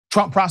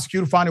Trump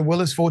prosecutor Fani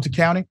Willis, Fulton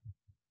County.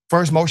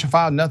 First motion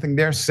filed, nothing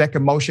there.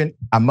 Second motion,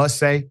 I must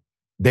say,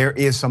 there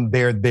is some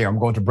there. I'm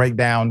going to break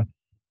down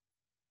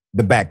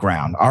the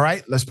background. All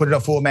right, let's put it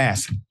up full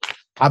mass.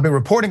 I've been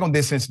reporting on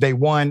this since day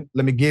one.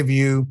 Let me give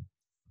you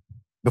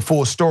the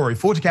full story.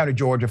 Fulton County,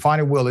 Georgia,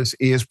 Fani Willis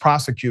is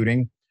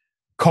prosecuting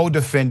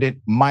co-defendant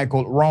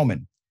Michael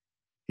Roman.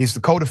 He's the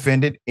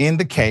co-defendant in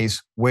the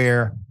case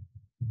where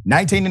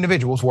 19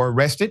 individuals were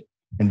arrested,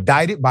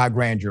 indicted by a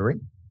grand jury,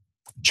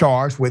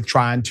 charged with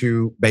trying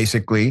to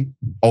basically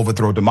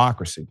overthrow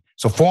democracy.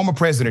 So former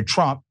President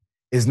Trump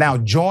is now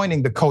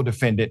joining the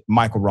co-defendant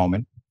Michael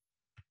Roman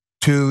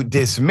to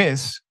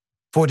dismiss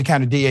Fulton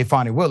County DA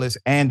Fani Willis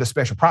and the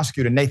special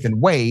prosecutor Nathan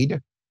Wade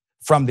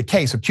from the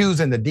case,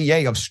 accusing the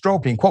DA of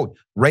stroking, quote,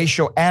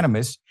 racial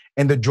animus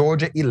in the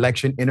Georgia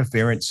election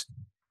interference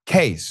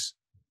case.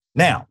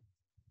 Now,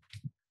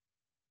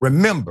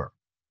 remember,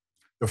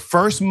 the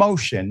first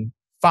motion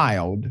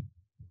filed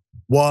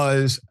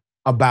was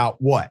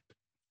about what?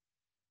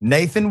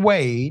 Nathan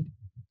Wade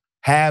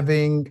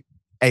having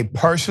a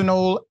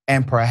personal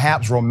and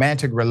perhaps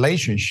romantic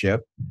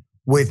relationship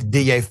with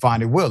DA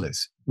Fani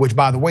Willis, which,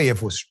 by the way,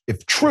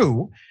 if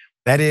true,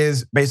 that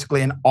is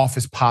basically an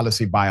office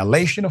policy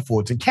violation of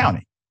Fulton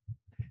County,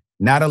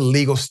 not a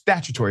legal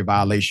statutory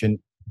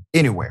violation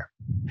anywhere.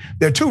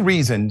 There are two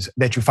reasons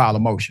that you file a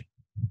motion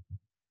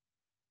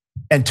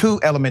and two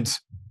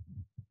elements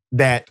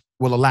that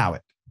will allow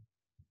it.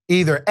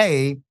 Either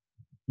A,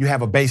 you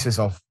have a basis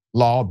of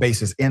law,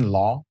 basis in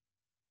law,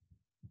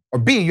 or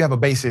B, you have a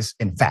basis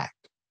in fact.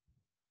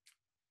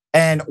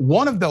 And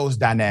one of those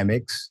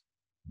dynamics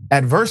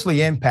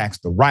adversely impacts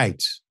the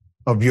rights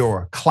of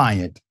your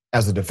client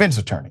as a defense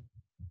attorney.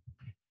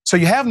 So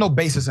you have no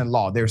basis in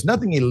law. There's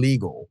nothing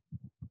illegal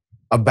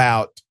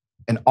about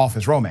an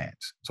office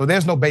romance. So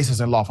there's no basis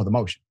in law for the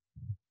motion.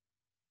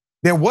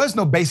 There was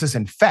no basis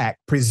in fact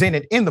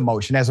presented in the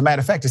motion. As a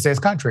matter of fact, it says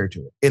contrary to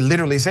it. It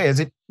literally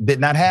says it did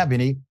not have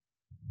any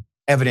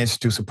evidence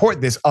to support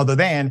this other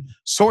than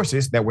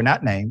sources that were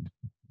not named,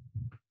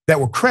 that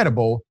were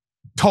credible,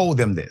 told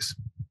them this.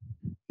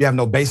 You have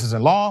no basis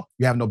in law,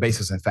 you have no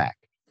basis in fact.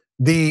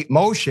 The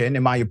motion,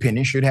 in my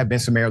opinion, should have been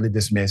summarily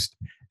dismissed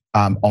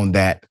on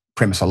that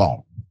premise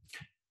alone.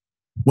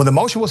 When the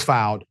motion was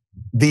filed,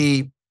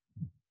 the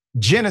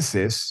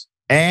genesis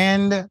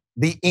and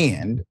the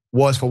end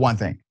was for one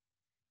thing,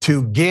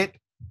 to get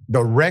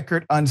the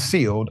record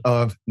unsealed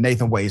of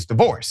Nathan Wade's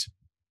divorce,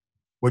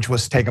 which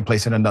was taking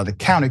place in another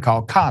county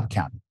called Cobb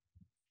County.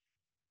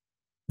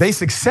 They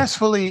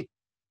successfully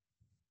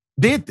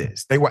did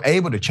this. They were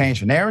able to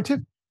change the narrative,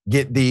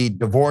 get the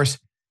divorce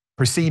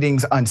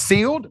proceedings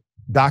unsealed.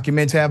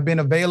 Documents have been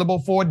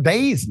available for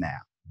days now,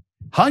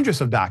 hundreds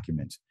of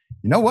documents.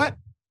 You know what?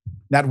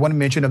 Not one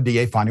mention of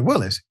DA Fani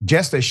Willis,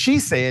 just as she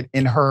said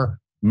in her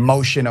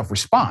motion of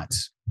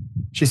response.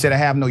 She said, I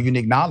have no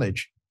unique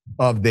knowledge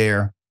of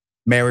their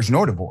marriage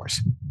nor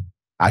divorce.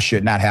 I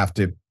should not have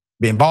to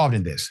be involved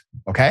in this,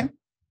 okay?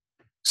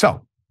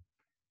 So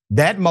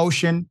that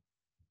motion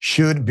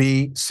should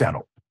be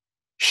settled.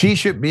 She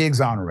should be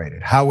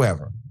exonerated.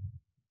 However,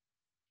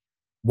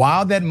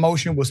 while that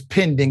motion was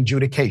pending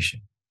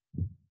adjudication,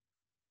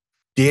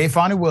 DA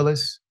Fani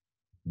Willis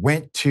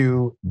went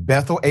to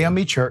Bethel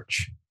AME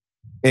Church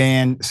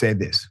and said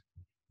this.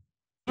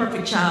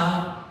 Perfect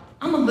child,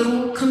 I'm a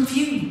little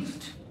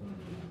confused.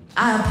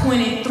 I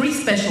appointed 3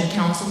 special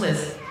counsel,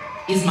 as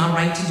is my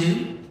right to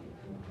do,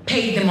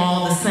 paid them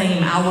all the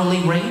same hourly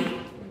rate.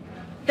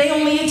 They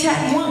only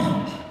attacked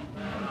one.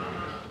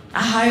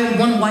 I hired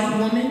one white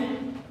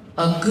woman,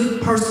 a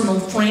good personal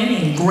friend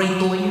and great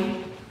lawyer.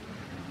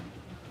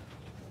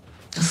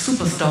 A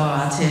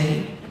superstar, I tell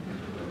you.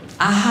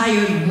 I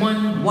hired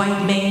one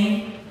white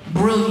man,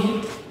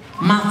 brilliant,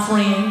 my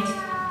friend,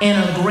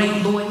 and a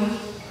great lawyer.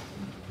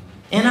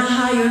 And I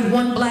hired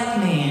one black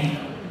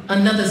man,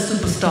 another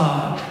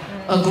superstar,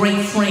 a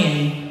great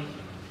friend,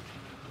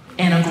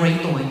 and a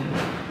great lawyer.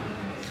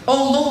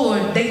 Oh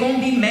Lord, they gonna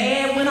be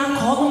mad when I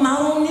call them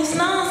out on this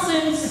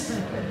nonsense.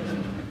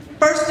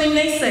 First thing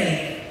they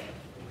say,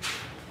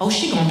 oh,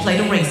 she gonna play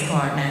the race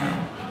card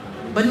now.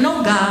 But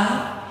no,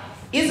 God,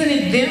 isn't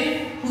it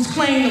them who's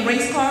playing the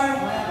race card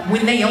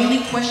when they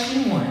only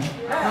question one?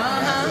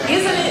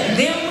 Isn't it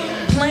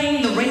them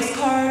playing the race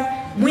card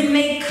when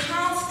they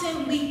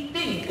constantly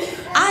think,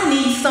 I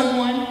need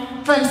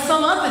someone from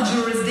some other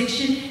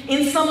jurisdiction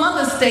in some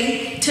other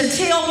state to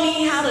tell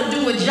me how to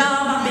do a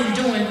job I've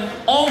been doing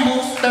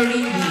almost 30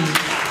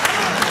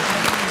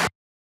 years?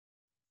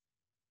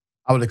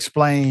 I will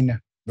explain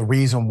the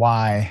reason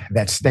why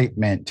that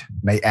statement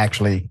may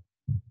actually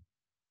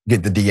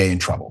get the DA in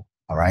trouble,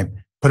 all right?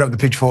 Put up the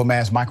picture full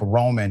mass, Michael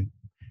Roman.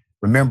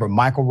 Remember,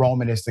 Michael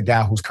Roman is the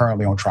guy who's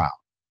currently on trial.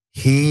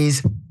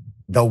 He's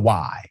the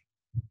why.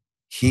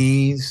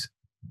 He's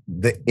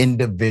the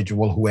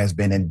individual who has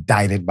been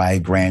indicted by a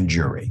grand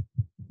jury.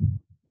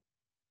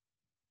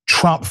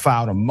 Trump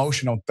filed a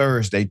motion on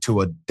Thursday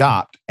to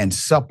adopt and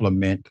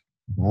supplement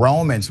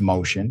Roman's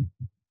motion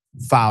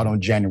filed on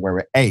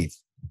January 8th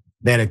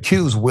that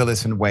accused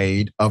Willis and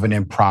Wade of an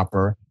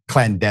improper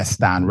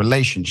clandestine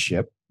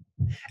relationship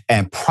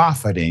and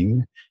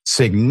profiting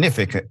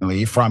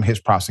significantly from his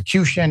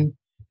prosecution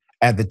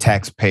at the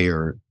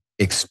taxpayer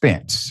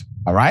expense.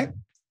 All right?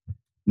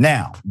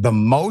 Now, the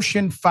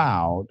motion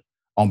filed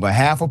on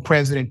behalf of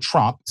President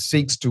Trump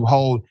seeks to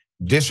hold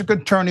District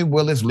Attorney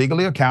Willis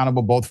legally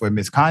accountable both for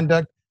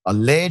misconduct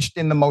alleged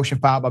in the motion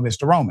filed by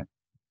Mr. Roman,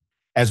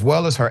 as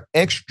well as her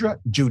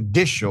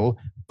extrajudicial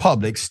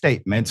public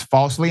statements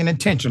falsely and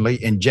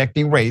intentionally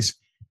injecting race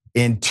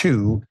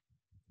into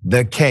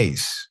the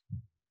case.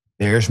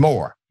 There's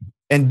more.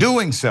 In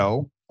doing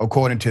so,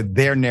 according to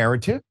their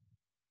narrative,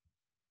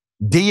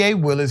 DA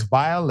Willis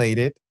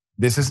violated,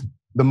 this is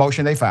the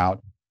motion they filed,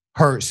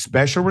 her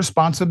special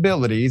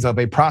responsibilities of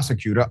a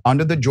prosecutor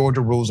under the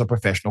Georgia Rules of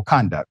Professional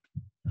Conduct.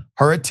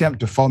 Her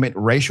attempt to foment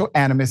racial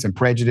animus and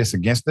prejudice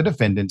against the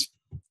defendants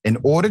in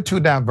order to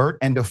divert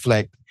and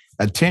deflect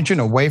attention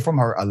away from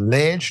her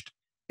alleged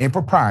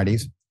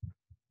improprieties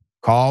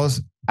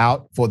calls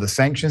out for the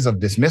sanctions of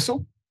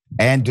dismissal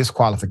and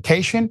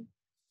disqualification.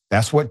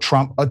 That's what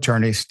Trump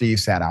attorney Steve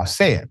Sadow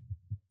said.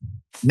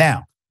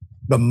 Now,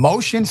 the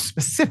motion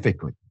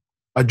specifically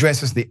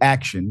addresses the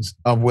actions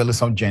of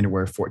Willis on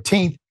January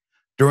 14th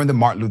during the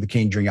Martin Luther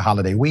King Jr.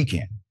 holiday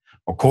weekend.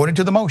 According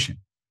to the motion,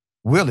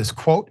 Willis,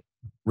 quote,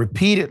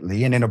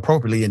 repeatedly and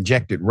inappropriately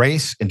injected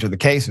race into the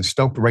case and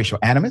stoked racial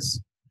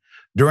animus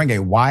during a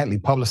widely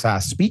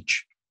publicized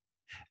speech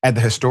at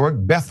the historic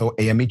Bethel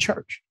AME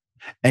Church,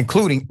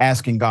 including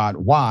asking God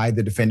why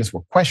the defendants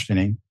were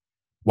questioning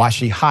why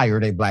she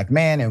hired a black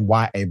man and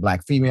why a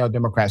black female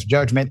Democrat's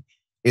judgment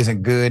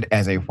isn't good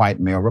as a white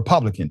male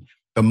Republican.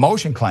 The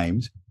motion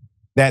claims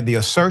that the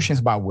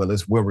assertions by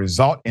Willis will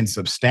result in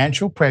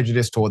substantial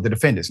prejudice toward the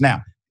defendants.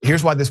 Now,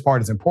 here's why this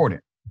part is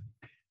important.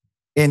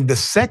 In the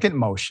second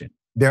motion,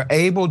 they're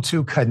able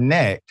to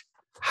connect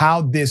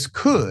how this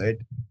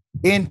could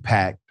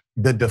impact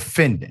the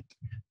defendant.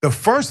 The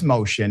first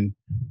motion,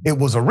 it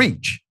was a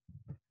reach,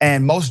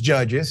 and most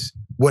judges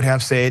would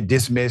have said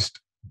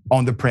dismissed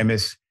on the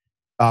premise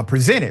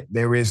presented.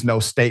 There is no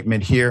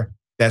statement here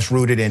that's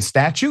rooted in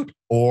statute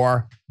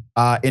or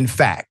in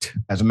fact.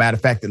 As a matter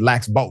of fact, it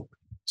lacks both.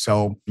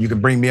 So you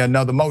can bring me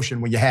another motion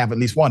when you have at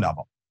least one of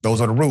them.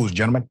 Those are the rules,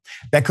 gentlemen.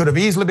 That could have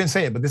easily been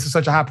said, but this is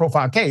such a high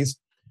profile case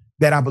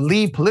that I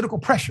believe political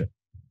pressure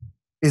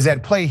is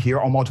at play here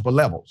on multiple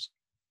levels.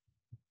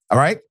 All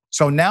right?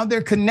 So now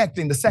they're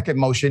connecting the second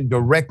motion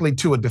directly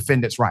to a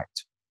defendant's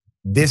rights.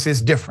 This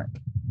is different.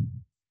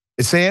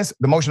 It says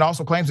the motion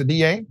also claims the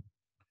DA.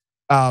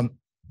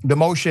 The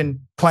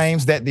motion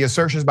claims that the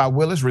assertions by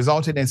Willis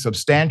resulted in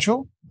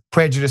substantial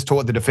prejudice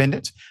toward the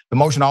defendants. The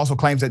motion also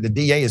claims that the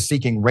DA is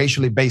seeking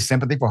racially based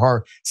sympathy for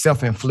her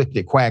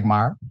self-inflicted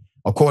quagmire.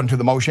 According to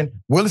the motion,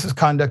 Willis's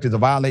conduct is a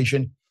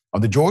violation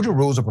of the Georgia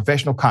Rules of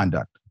Professional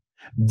Conduct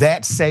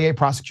that say a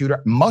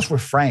prosecutor must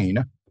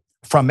refrain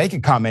from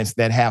making comments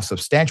that have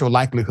substantial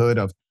likelihood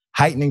of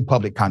heightening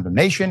public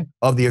condemnation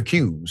of the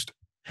accused.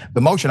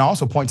 The motion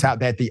also points out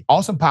that the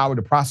awesome power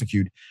to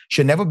prosecute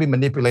should never be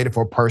manipulated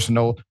for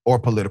personal or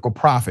political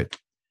profit.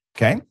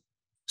 Okay,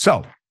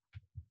 so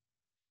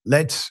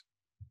let's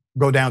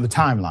go down the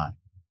timeline.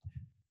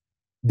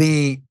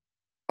 The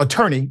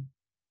attorney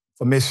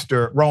for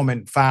Mr.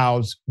 Roman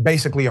files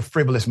basically a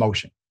frivolous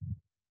motion.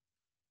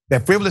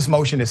 That frivolous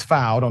motion is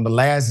filed on the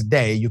last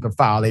day you can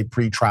file a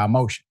pretrial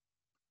motion.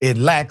 It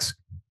lacks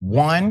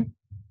one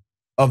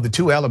of the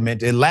two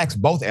elements. It lacks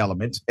both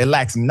elements. It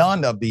lacks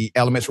none of the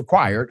elements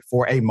required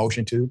for a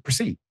motion to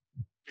proceed.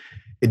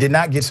 It did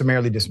not get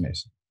summarily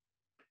dismissed.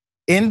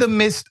 In the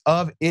midst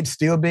of it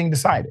still being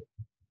decided,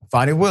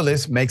 Fani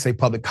Willis makes a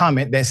public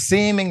comment that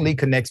seemingly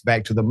connects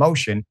back to the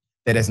motion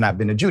that has not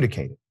been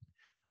adjudicated.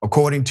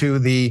 According to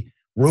the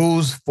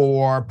rules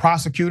for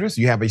prosecutors,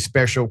 you have a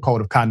special code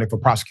of conduct for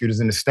prosecutors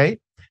in the state.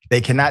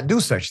 They cannot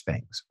do such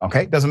things,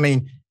 okay? Doesn't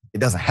mean it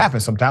doesn't happen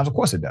sometimes, of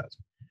course it does.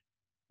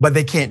 But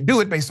they can't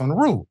do it based on the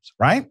rules,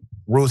 right?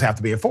 Rules have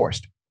to be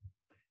enforced.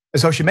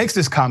 And so she makes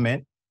this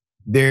comment.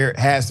 There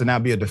has to now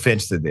be a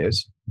defense to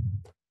this,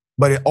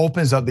 but it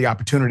opens up the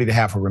opportunity to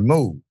have her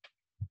removed.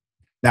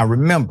 Now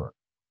remember,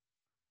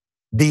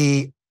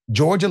 the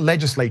Georgia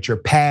legislature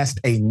passed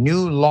a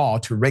new law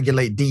to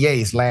regulate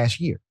DAs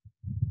last year.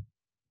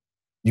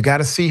 You got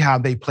to see how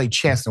they play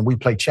chess and we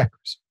play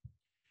checkers.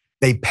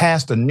 They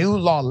passed a new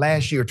law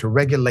last year to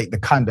regulate the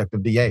conduct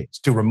of DAs,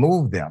 to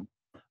remove them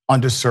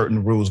under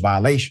certain rules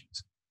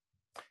violations.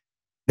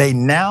 They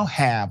now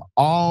have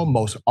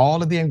almost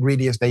all of the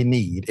ingredients they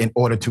need in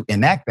order to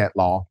enact that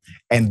law.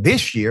 And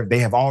this year, they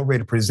have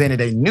already presented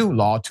a new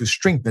law to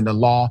strengthen the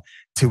law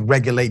to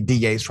regulate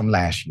DAs from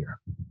last year.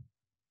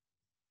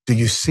 Do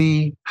you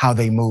see how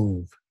they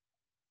move?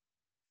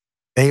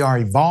 They are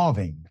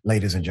evolving,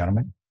 ladies and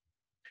gentlemen,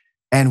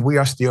 and we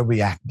are still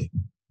reacting.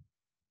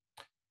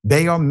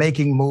 They are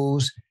making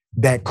moves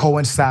that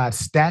coincide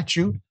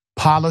statute,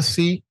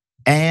 policy,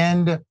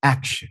 and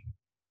action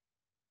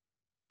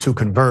to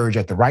converge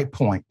at the right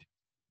point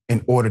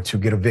in order to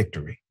get a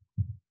victory.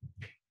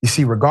 You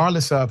see,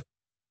 regardless of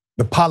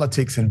the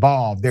politics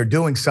involved. They're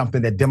doing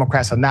something that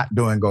Democrats are not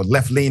doing, or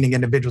left-leaning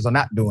individuals are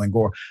not doing,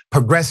 or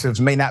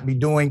progressives may not be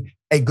doing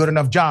a good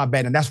enough job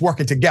at, and that's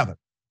working together.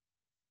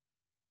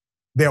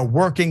 They're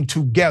working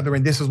together,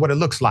 and this is what it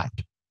looks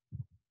like.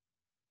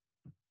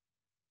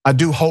 I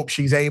do hope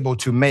she's able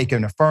to make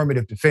an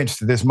affirmative defense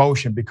to this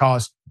motion,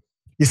 because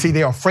you see,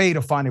 they're afraid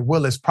of Fani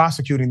Willis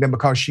prosecuting them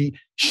because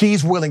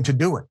she's willing to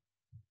do it.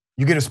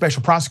 You get a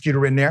special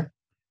prosecutor in there,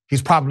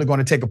 he's probably going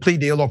to take a plea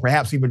deal or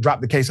perhaps even drop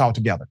the case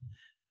altogether.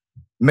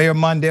 Mayor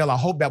Mondale, I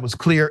hope that was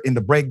clear in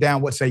the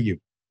breakdown. What say you?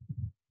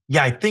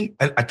 Yeah, I think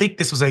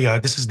this was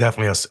this is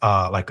definitely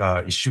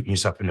you're shooting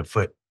yourself in the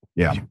foot.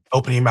 Yeah,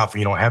 opening your mouth when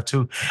you don't have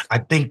to. I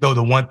think though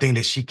the one thing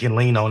that she can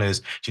lean on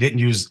is she didn't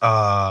use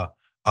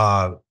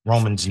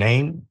Roman's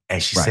name,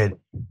 and she said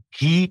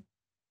he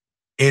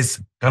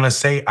is gonna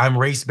say I'm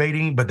race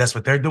baiting, but that's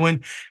what they're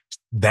doing.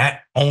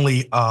 That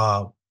only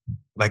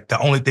the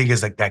only thing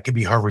is that could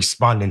be her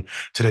responding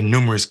to the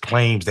numerous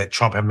claims that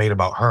Trump had made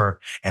about her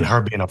and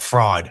her being a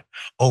fraud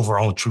over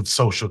on Truth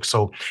Social.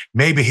 So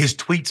maybe his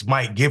tweets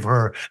might give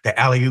her the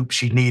alley-oop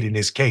she needed in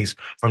this case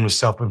from the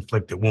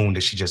self-inflicted wound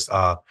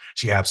that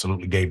she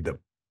absolutely gave them.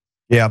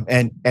 Yeah,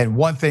 and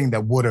one thing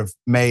that would have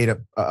made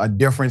a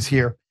difference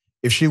here,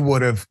 if she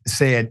would have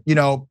said,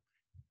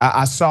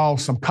 I saw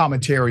some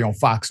commentary on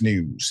Fox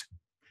News,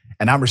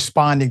 and I'm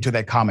responding to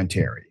that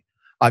commentary.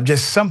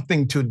 Just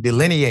something to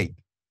delineate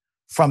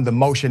from the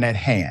motion at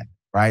hand,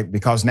 right?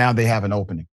 Because now they have an opening.